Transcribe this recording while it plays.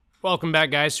Welcome back,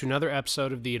 guys, to another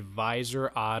episode of the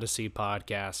Advisor Odyssey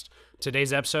podcast.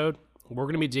 Today's episode, we're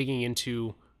going to be digging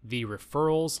into the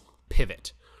referrals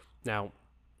pivot. Now,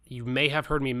 you may have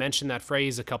heard me mention that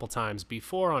phrase a couple times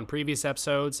before on previous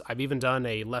episodes. I've even done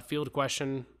a left field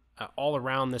question all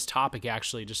around this topic,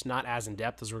 actually, just not as in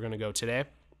depth as we're going to go today.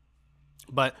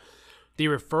 But the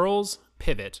referrals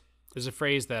pivot is a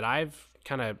phrase that I've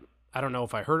I don't know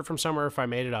if I heard it from somewhere, if I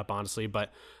made it up, honestly,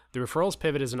 but the referrals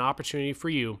pivot is an opportunity for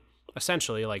you,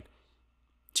 essentially,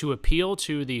 to appeal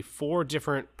to the 4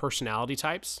 different personality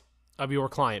types of your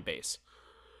client base.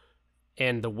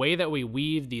 And the way that we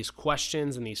weave these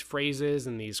questions and these phrases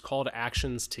and these call to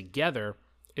actions together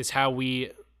is how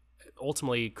we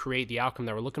ultimately create the outcome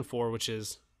that we're looking for, which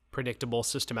is predictable,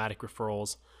 systematic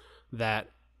referrals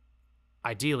that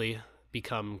ideally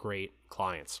become great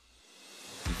clients.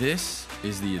 This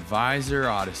is the Advisor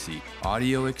Odyssey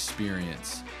audio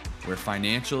experience, where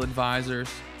financial advisors,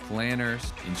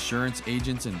 planners, insurance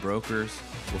agents, and brokers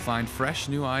will find fresh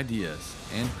new ideas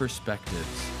and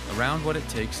perspectives around what it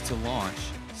takes to launch,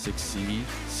 succeed,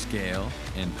 scale,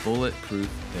 and bulletproof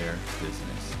their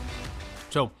business.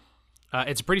 So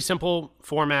it's a pretty simple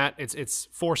format. It's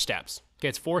 4 steps. Okay,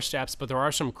 it's 4 steps, but there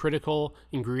are some critical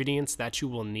ingredients that you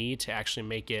will need to actually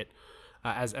make it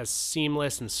as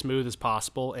seamless and smooth as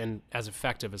possible and as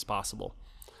effective as possible.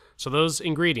 So those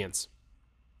ingredients,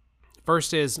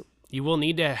 first is you will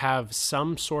need to have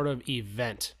some sort of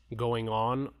event going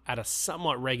on at a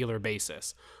somewhat regular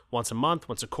basis. Once a month,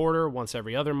 once a quarter, once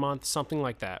every other month, something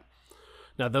like that.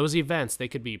 Now, those events, they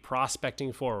could be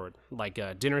prospecting forward, like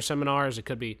dinner seminars. It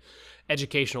could be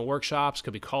educational workshops,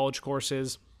 could be college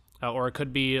courses, or it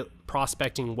could be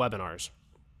prospecting webinars.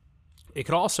 It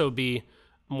could also be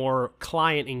more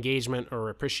client engagement or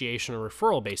appreciation or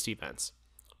referral-based events.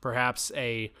 Perhaps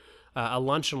a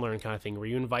lunch and learn kind of thing where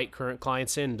you invite current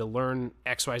clients in to learn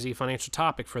XYZ financial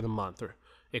topic for the month. Or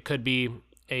it could be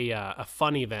a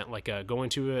fun event like going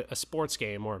to a sports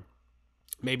game, or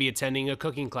maybe attending a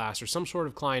cooking class or some sort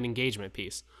of client engagement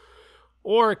piece.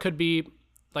 Or it could be,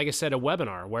 like I said, a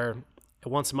webinar where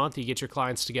once a month you get your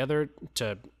clients together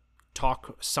to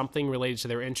talk something related to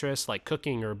their interests, like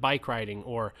cooking or bike riding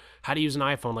or how to use an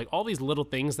iPhone, like all these little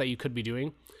things that you could be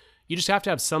doing. You just have to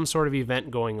have some sort of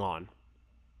event going on.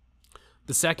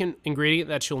 The second ingredient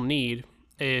that you'll need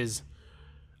is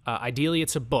ideally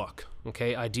it's a book.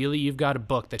 Okay, ideally you've got a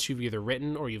book that you've either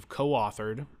written or you've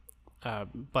co-authored,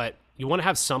 but you want to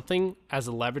have something as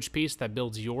a leverage piece that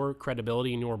builds your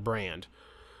credibility and your brand.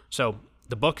 So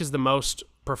the book is the most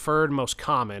preferred, most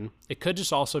common. It could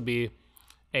just also be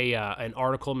an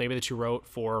article maybe that you wrote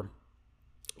for,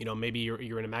 maybe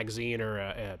you're in a magazine or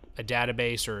a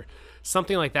database or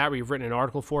something like that where you've written an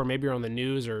article for. Maybe you're on the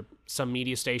news or some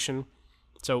media station.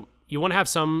 So you want to have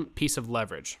some piece of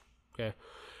leverage, okay?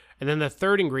 And then the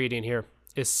third ingredient here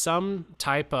is some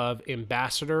type of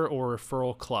ambassador or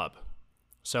referral club.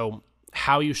 So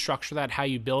how you structure that, how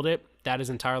you build it, that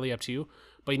is entirely up to you.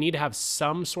 But you need to have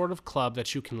some sort of club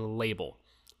that you can label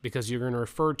because you're going to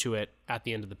refer to it at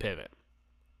the end of the pivot.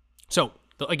 So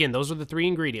again, those are the 3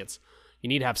 ingredients. You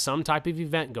need to have some type of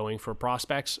event going for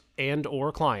prospects and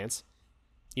or clients.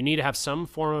 You need to have some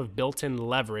form of built-in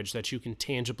leverage that you can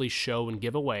tangibly show and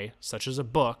give away, such as a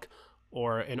book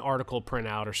or an article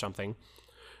printout or something.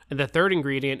 And the third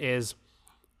ingredient is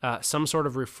some sort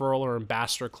of referral or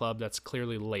ambassador club that's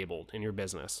clearly labeled in your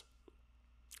business.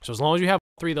 So as long as you have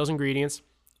 3 of those ingredients,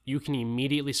 you can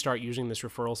immediately start using this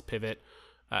referrals pivot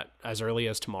as early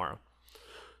as tomorrow.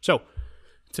 So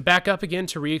to back up again,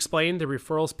 to re-explain the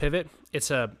referrals pivot, it's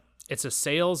a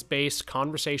sales-based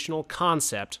conversational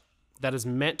concept that is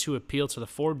meant to appeal to the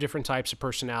 4 different types of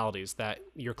personalities that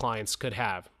your clients could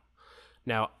have.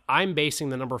 Now, I'm basing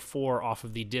the number 4 off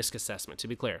of the DISC assessment, to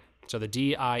be clear. So the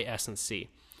D, I, S, and C.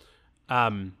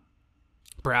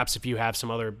 Perhaps if you have some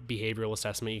other behavioral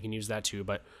assessment, you can use that too.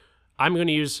 But I'm going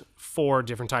to use 4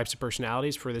 different types of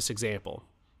personalities for this example.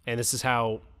 And this is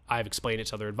how I've explained it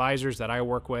to other advisors that I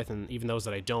work with, and even those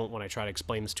that I don't, when I try to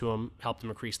explain this to them, help them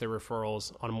increase their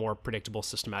referrals on a more predictable,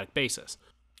 systematic basis.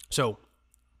 So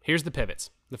here's the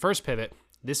pivots. The first pivot,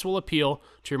 this will appeal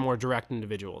to your more direct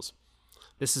individuals.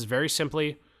 This is very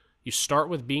simply, you start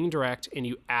with being direct and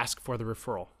you ask for the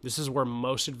referral. This is where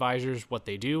most advisors, what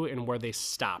they do and where they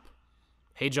stop.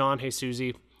 Hey, John, hey,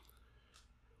 Susie,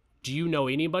 do you know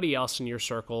anybody else in your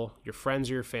circle, your friends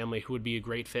or your family, who would be a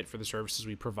great fit for the services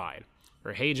we provide?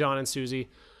 Or, hey, John and Susie,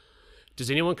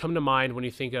 does anyone come to mind when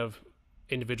you think of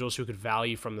individuals who could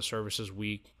value from the services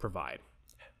we provide?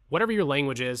 Whatever your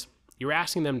language is, you're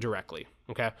asking them directly,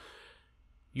 okay?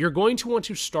 You're going to want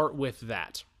to start with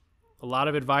that. A lot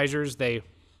of advisors, they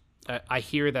I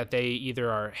hear that they either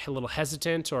are a little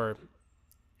hesitant or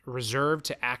reserved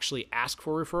to actually ask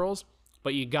for referrals,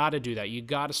 but you got to do that. You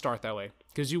got to start that way,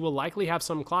 because you will likely have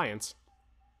some clients,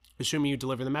 assuming you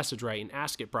deliver the message right and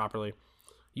ask it properly,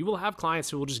 you will have clients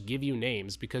who will just give you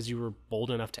names because you were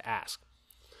bold enough to ask.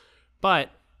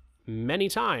 But many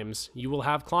times you will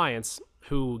have clients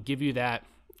who give you that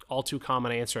all too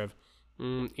common answer of,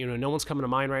 no one's coming to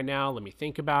mind right now. Let me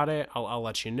think about it. I'll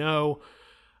let you know.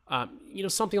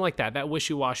 Something like that, that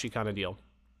wishy-washy kind of deal.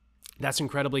 That's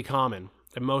incredibly common.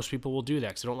 And most people will do that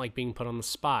because they don't like being put on the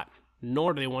spot,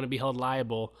 nor do they want to be held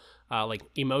liable, like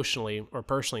emotionally or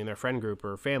personally in their friend group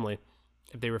or family.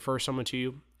 If they refer someone to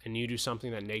you and you do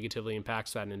something that negatively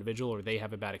impacts that individual, or they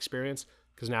have a bad experience,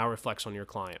 because now it reflects on your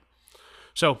client.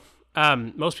 So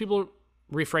most people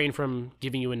refrain from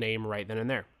giving you a name right then and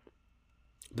there.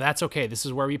 But that's okay. This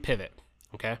is where we pivot,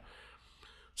 okay?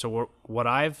 So what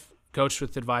I've coached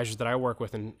with advisors that I work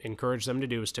with and encourage them to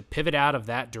do is to pivot out of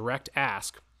that direct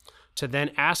ask to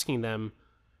then asking them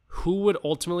who would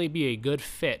ultimately be a good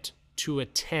fit to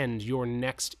attend your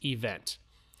next event.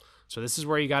 So this is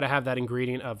where you got to have that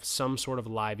ingredient of some sort of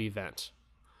live event.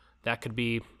 That could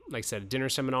be, like I said, a dinner,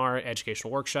 seminar,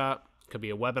 educational workshop, could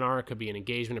be a webinar, could be an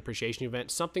engagement appreciation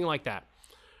event, something like that.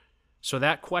 So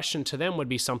that question to them would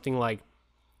be something like,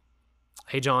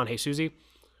 hey, John, hey, Susie,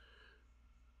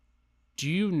 do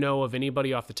you know of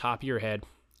anybody off the top of your head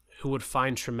who would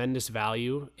find tremendous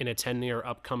value in attending our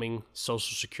upcoming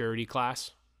Social Security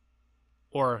class?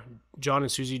 Or, John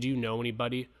and Susie, do you know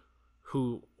anybody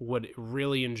who would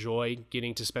really enjoy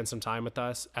getting to spend some time with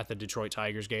us at the Detroit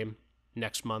Tigers game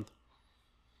next month?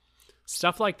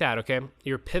 Stuff like that, okay?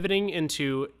 You're pivoting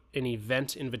into an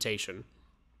event invitation.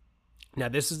 Now,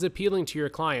 this is appealing to your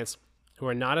clients who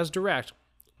are not as direct,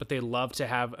 but they love to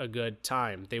have a good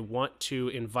time. They want to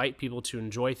invite people to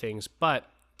enjoy things, but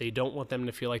they don't want them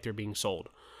to feel like they're being sold.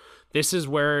 This is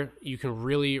where you can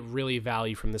really, really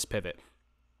value from this pivot.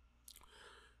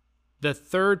 The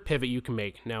third pivot you can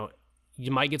make, now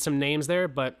you might get some names there,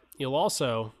 but you'll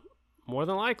also, more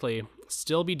than likely,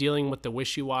 still be dealing with the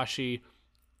wishy-washy,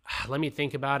 let me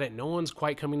think about it, no one's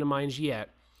quite coming to mind yet.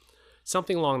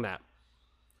 Something along that.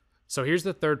 So here's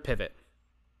the third pivot.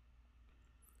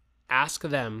 Ask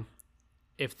them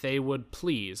if they would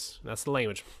please, that's the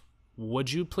language,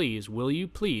 would you please, will you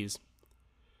please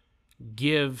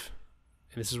give,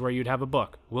 and this is where you'd have a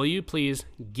book, will you please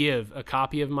give a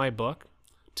copy of my book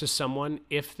to someone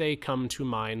if they come to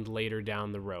mind later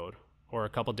down the road, or a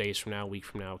couple days from now, a week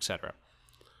from now, etc.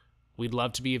 We'd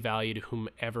love to be of value to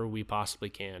whomever we possibly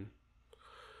can.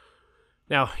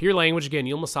 Now, your language, again,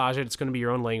 you'll massage it. It's going to be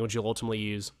your own language you'll ultimately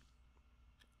use.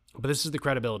 But this is the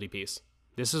credibility piece.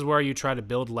 This is where you try to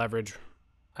build leverage.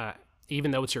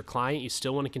 Even though it's your client, you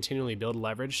still want to continually build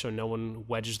leverage so no one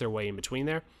wedges their way in between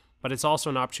there. But it's also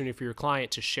an opportunity for your client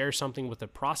to share something with a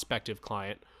prospective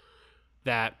client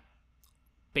that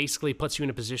basically puts you in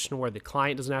a position where the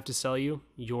client doesn't have to sell you.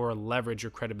 Your leverage,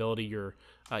 your credibility, your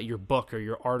book or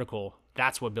your article,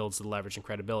 that's what builds the leverage and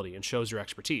credibility and shows your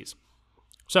expertise.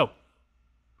 So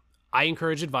I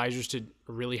encourage advisors to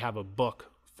really have a book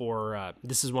for,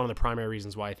 this is one of the primary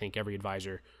reasons why I think every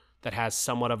advisor that has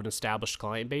somewhat of an established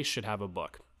client base should have a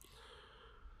book.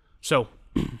 So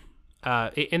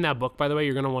in that book, by the way,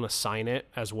 you're going to want to sign it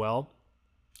as well.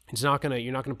 You're not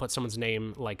going to put someone's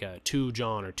name like to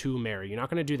John or to Mary. You're not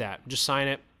going to do that. Just sign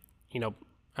it,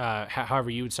 however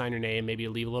you would sign your name, maybe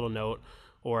leave a little note,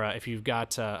 or if you've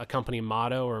got a company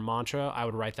motto or mantra, I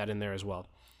would write that in there as well,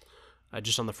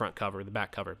 just on the front cover, the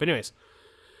back cover. But anyways,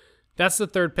 that's the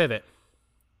third pivot.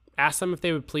 Ask them if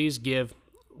they would please give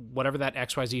whatever that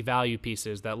XYZ value piece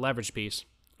is, that leverage piece,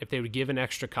 if they would give an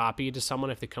extra copy to someone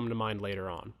if they come to mind later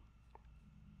on.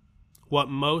 What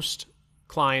most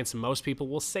clients and most people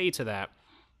will say to that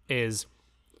is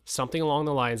something along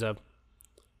the lines of,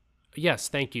 yes,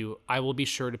 thank you, I will be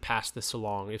sure to pass this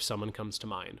along if someone comes to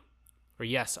mind. Or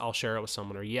yes, I'll share it with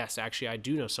someone. Or yes, actually, I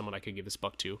do know someone I could give this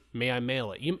book to. May I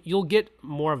mail it? You'll get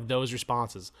more of those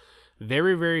responses.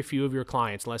 Very, very few of your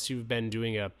clients, unless you've been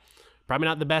doing probably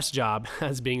not the best job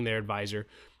as being their advisor,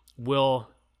 will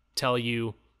tell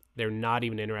you they're not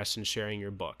even interested in sharing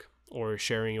your book or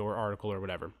sharing your article or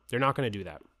whatever. They're not going to do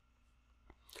that.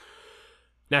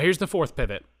 Now, here's the fourth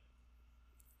pivot.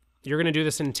 You're going to do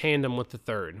this in tandem with the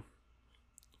third.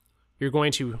 You're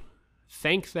going to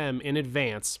thank them in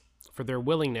advance for their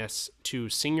willingness to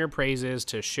sing your praises,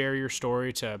 to share your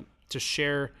story, to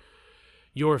share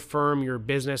your firm, your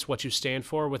business, what you stand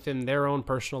for within their own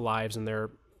personal lives and their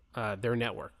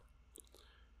network.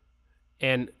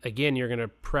 And again, you're going to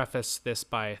preface this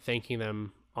by thanking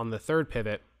them on the third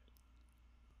pivot,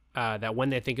 that when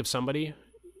they think of somebody,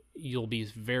 you'll be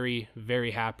very,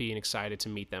 very happy and excited to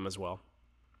meet them as well.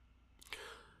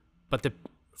 But the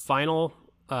final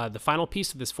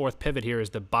piece of this fourth pivot here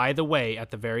is the by the way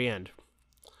at the very end.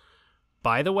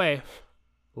 By the way,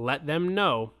 let them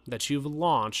know that you've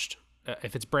launched,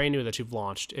 if it's brand new that you've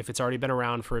launched, if it's already been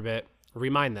around for a bit,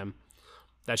 remind them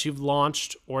that you've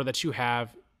launched or that you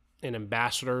have an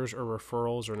ambassadors or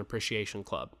referrals or an appreciation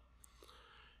club.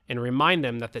 And remind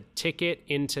them that the ticket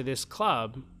into this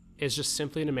club is just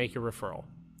simply to make a referral.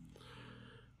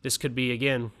 This could be,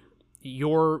 again,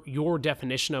 your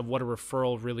definition of what a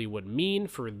referral really would mean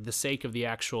for the sake of the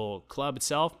actual club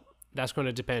itself. That's going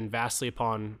to depend vastly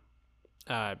upon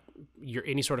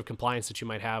any sort of compliance that you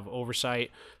might have,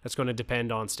 oversight. That's going to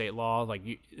depend on state law.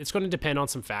 It's going to depend on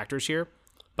some factors here.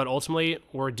 But ultimately,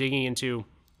 we're digging into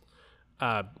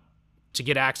to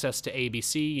get access to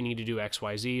ABC, you need to do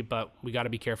XYZ, but we got to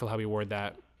be careful how we word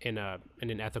that in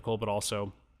an ethical but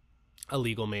also a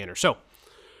legal manner. So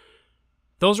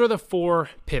those are the 4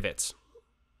 pivots.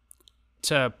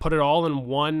 To put it all in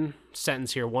one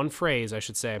sentence here, one phrase, I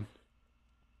should say.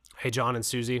 Hey, John and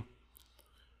Susie,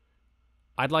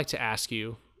 I'd like to ask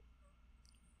you,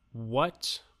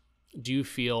 what do you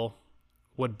feel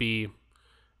would be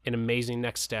an amazing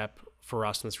next step for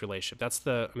us in this relationship? That's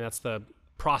the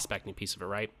prospecting piece of it,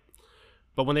 right?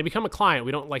 But when they become a client,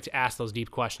 we don't like to ask those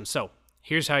deep questions. So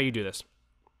here's how you do this,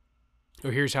 or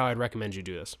here's how I'd recommend you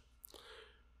do this.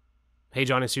 Hey,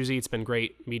 John and Susie, it's been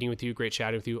great meeting with you, great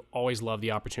chatting with you. Always love the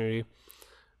opportunity.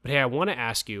 But hey, I want to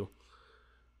ask you,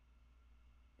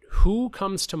 who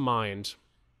comes to mind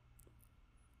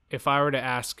if I were to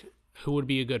ask who would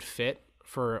be a good fit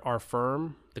for our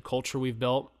firm, the culture we've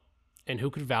built, and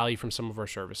who could value from some of our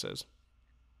services?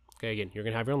 Okay, again, you're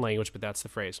going to have your own language, but that's the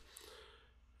phrase.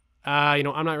 I'm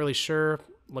not really sure.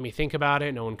 Let me think about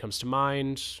it. No one comes to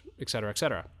mind, et cetera, et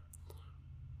cetera.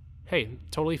 Hey,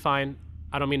 totally fine.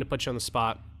 I don't mean to put you on the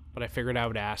spot, but I figured I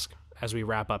would ask as we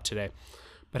wrap up today.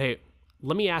 But hey,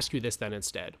 let me ask you this then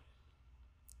instead.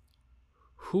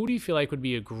 Who do you feel like would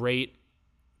be a great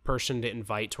person to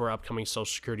invite to our upcoming Social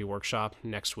Security workshop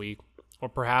next week? Or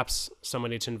perhaps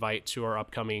somebody to invite to our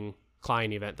upcoming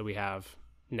client event that we have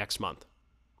next month?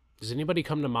 Does anybody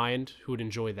come to mind who would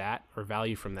enjoy that or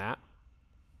value from that?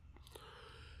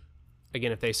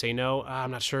 Again, if they say no, I'm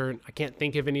not sure. I can't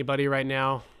think of anybody right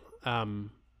now.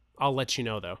 I'll let you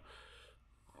know though.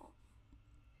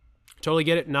 Totally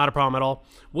get it. Not a problem at all.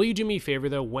 Will you do me a favor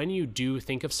though? When you do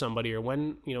think of somebody, or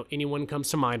when anyone comes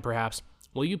to mind perhaps,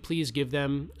 will you please give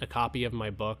them a copy of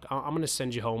my book? I'm going to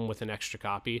send you home with an extra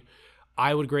copy.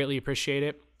 I would greatly appreciate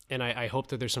it. And I hope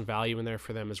that there's some value in there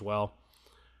for them as well.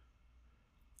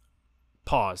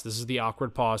 Pause. This is the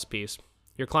awkward pause piece.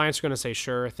 Your clients are going to say,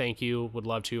 sure, thank you, would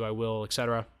love to, I will,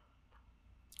 etc.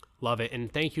 Love it.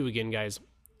 And thank you again, guys.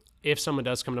 If someone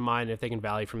does come to mind, if they can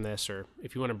value from this, or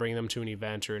if you want to bring them to an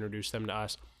event or introduce them to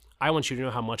us, I want you to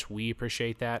know how much we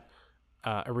appreciate that.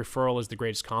 A referral is the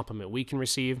greatest compliment we can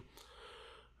receive.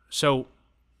 So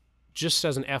just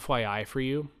as an FYI for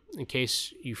you, in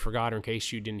case you forgot or in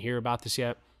case you didn't hear about this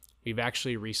yet, we've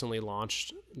actually recently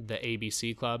launched the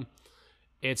ABC Club.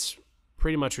 It's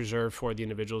pretty much reserved for the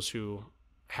individuals who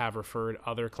have referred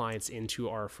other clients into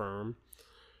our firm.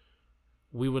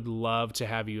 We would love to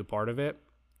have you a part of it.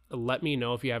 Let me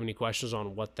know if you have any questions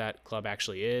on what that club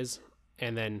actually is.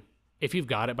 And then if you've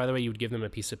got it, by the way, you would give them a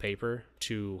piece of paper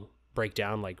to break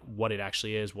down like what it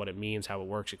actually is, what it means, how it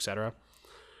works, etc.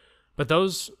 But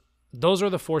those are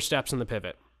the 4 steps in the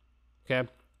pivot. Okay?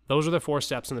 Those are the 4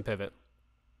 steps in the pivot.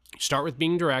 You start with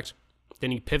being direct,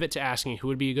 then you pivot to asking who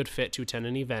would be a good fit to attend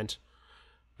an event.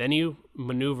 Then you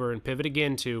maneuver and pivot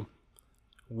again to,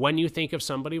 when you think of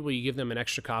somebody, will you give them an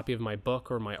extra copy of my book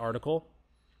or my article?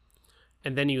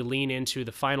 And then you lean into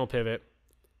the final pivot.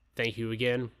 Thank you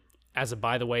again. As a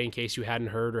by the way, in case you hadn't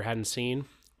heard or hadn't seen,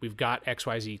 we've got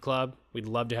XYZ Club. We'd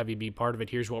love to have you be part of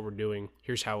it. Here's what we're doing.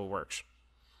 Here's how it works.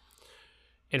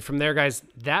 And from there, guys,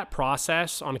 that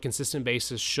process on a consistent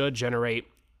basis should generate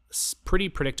pretty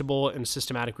predictable and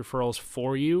systematic referrals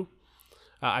for you.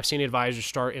 I've seen advisors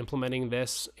start implementing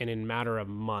this, and in a matter of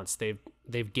months,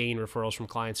 they've gained referrals from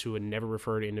clients who would never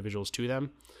refer individuals to them.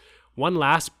 One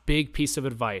last big piece of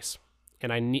advice,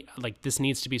 and this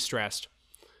needs to be stressed.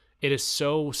 It is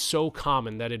so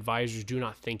common that advisors do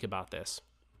not think about this.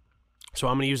 So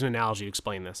I'm going to use an analogy to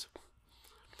explain this.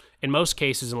 In most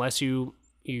cases, unless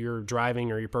you're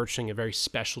driving or you're purchasing a very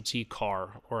specialty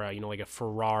car, or like a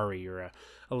Ferrari or a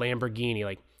Lamborghini,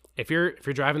 like if you're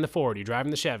driving the Ford, you're driving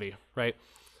the Chevy, right?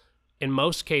 In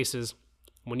most cases,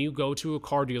 when you go to a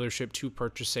car dealership to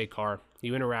purchase a car,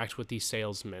 you interact with the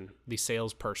salesman, the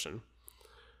salesperson.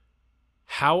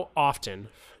 How often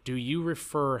do you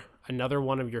refer another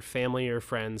one of your family or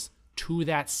friends to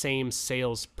that same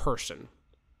salesperson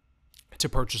to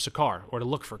purchase a car or to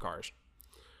look for cars?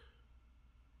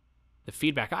 The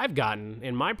feedback I've gotten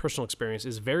in my personal experience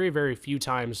is very, very few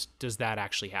times does that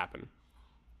actually happen.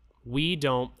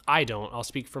 I'll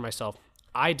speak for myself.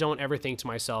 I don't ever think to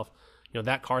myself,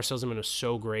 that car salesman is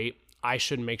so great, I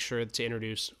should make sure to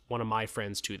introduce one of my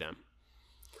friends to them.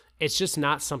 It's just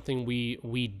not something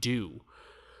we do.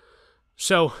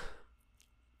 So,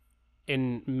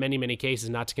 in many, many cases,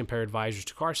 not to compare advisors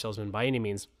to car salesmen by any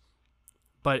means,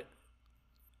 but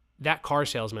that car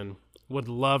salesman would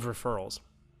love referrals.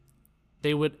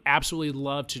 They would absolutely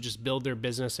love to just build their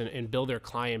business and build their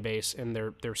client base and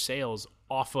their sales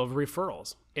off of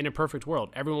referrals. In a perfect world,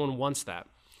 everyone wants that.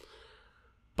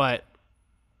 But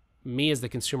me as the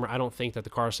consumer, I don't think that the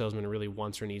car salesman really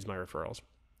wants or needs my referrals,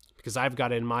 because I've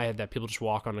got it in my head that people just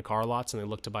walk on the car lots and they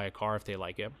look to buy a car if they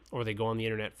like it, or they go on the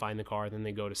internet, find the car, then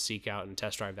they go to seek out and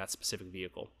test drive that specific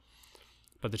vehicle.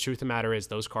 But the truth of the matter is,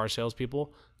 those car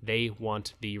salespeople, they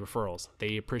want the referrals.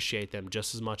 They appreciate them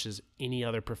just as much as any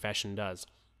other profession does.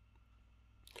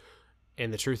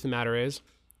 And the truth of the matter is,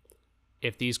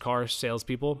 if these car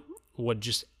salespeople would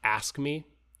just ask me,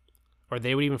 or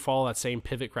they would even follow that same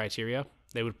pivot criteria,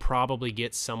 they would probably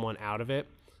get someone out of it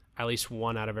at least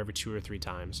one out of every 2 or 3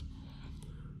 times.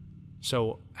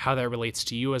 So how that relates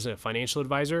to you as a financial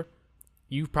advisor,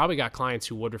 you've probably got clients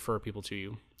who would refer people to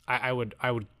you. I would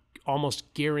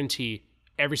almost guarantee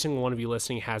every single one of you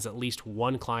listening has at least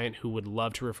one client who would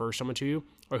love to refer someone to you,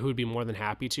 or who would be more than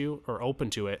happy to or open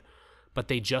to it, but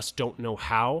they just don't know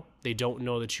how. They don't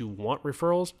know that you want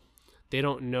referrals. They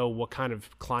don't know what kind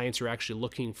of clients you're actually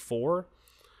looking for.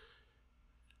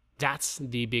 That's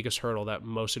the biggest hurdle that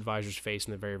most advisors face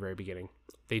in the very, very beginning.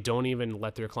 They don't even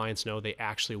let their clients know they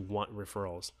actually want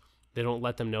referrals. They don't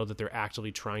let them know that they're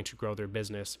actively trying to grow their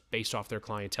business based off their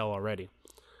clientele already.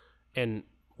 And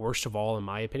worst of all, in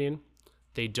my opinion,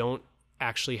 they don't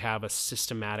actually have a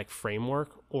systematic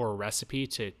framework or a recipe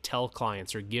to tell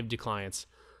clients or give to clients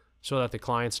so that the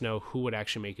clients know who would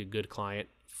actually make a good client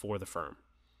for the firm.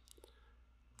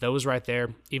 Those right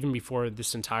there, even before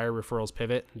this entire referrals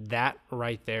pivot, that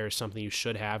right there is something you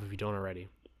should have if you don't already.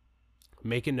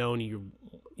 Make it known you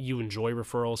enjoy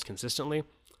referrals consistently,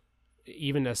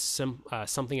 even as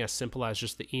something as simple as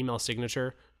just the email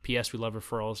signature. P.S. We love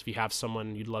referrals. If you have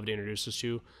someone you'd love to introduce us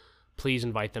to, please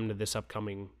invite them to this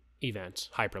upcoming event,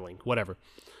 hyperlink, whatever.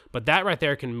 But that right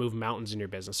there can move mountains in your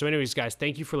business. So anyways, guys,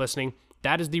 thank you for listening.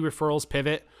 That is the referrals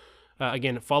pivot.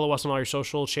 Again, follow us on all your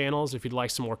social channels if you'd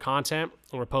like some more content.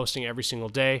 We're posting every single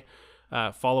day.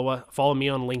 Follow me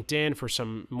on LinkedIn for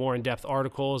some more in-depth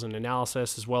articles and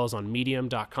analysis, as well as on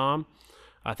medium.com.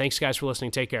 Thanks, guys, for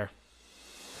listening. Take care.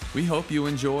 We hope you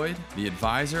enjoyed the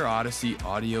Advisor Odyssey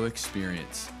audio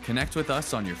experience. Connect with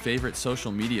us on your favorite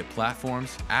social media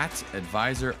platforms at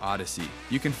Advisor Odyssey.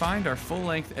 You can find our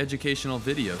full-length educational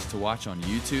videos to watch on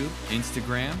YouTube,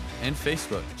 Instagram, and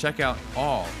Facebook. Check out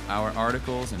all our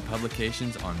articles and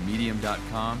publications on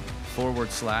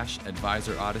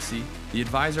medium.com/Advisor Odyssey. The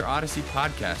Advisor Odyssey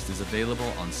podcast is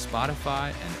available on Spotify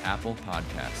and Apple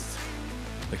Podcasts.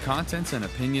 The contents and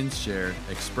opinions shared,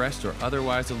 expressed, or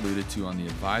otherwise alluded to on the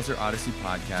Advisor Odyssey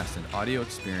podcast and audio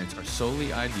experience are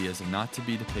solely ideas and not to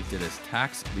be depicted as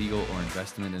tax, legal, or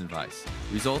investment advice.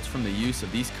 Results from the use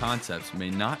of these concepts may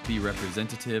not be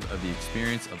representative of the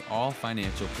experience of all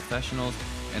financial professionals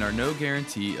and are no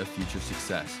guarantee of future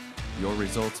success. Your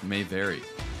results may vary.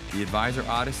 The Advisor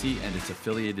Odyssey and its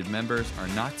affiliated members are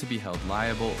not to be held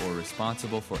liable or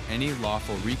responsible for any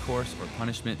lawful recourse or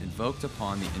punishment invoked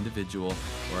upon the individual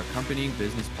or accompanying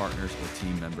business partners or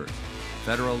team members.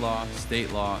 Federal law,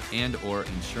 state law, and/or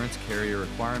insurance carrier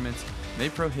requirements may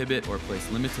prohibit or place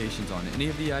limitations on any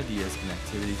of the ideas and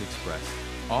activities expressed.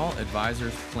 All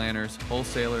advisors, planners,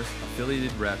 wholesalers,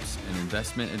 affiliated reps, and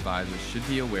investment advisors should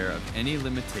be aware of any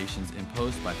limitations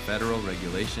imposed by federal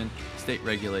regulation, state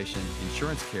regulation,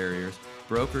 insurance carriers,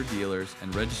 broker-dealers,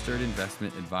 and registered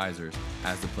investment advisors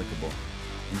as applicable.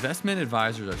 Investment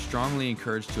advisors are strongly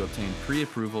encouraged to obtain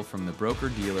pre-approval from the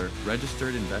broker-dealer,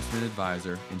 registered investment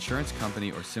advisor, insurance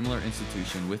company, or similar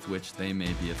institution with which they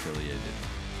may be affiliated.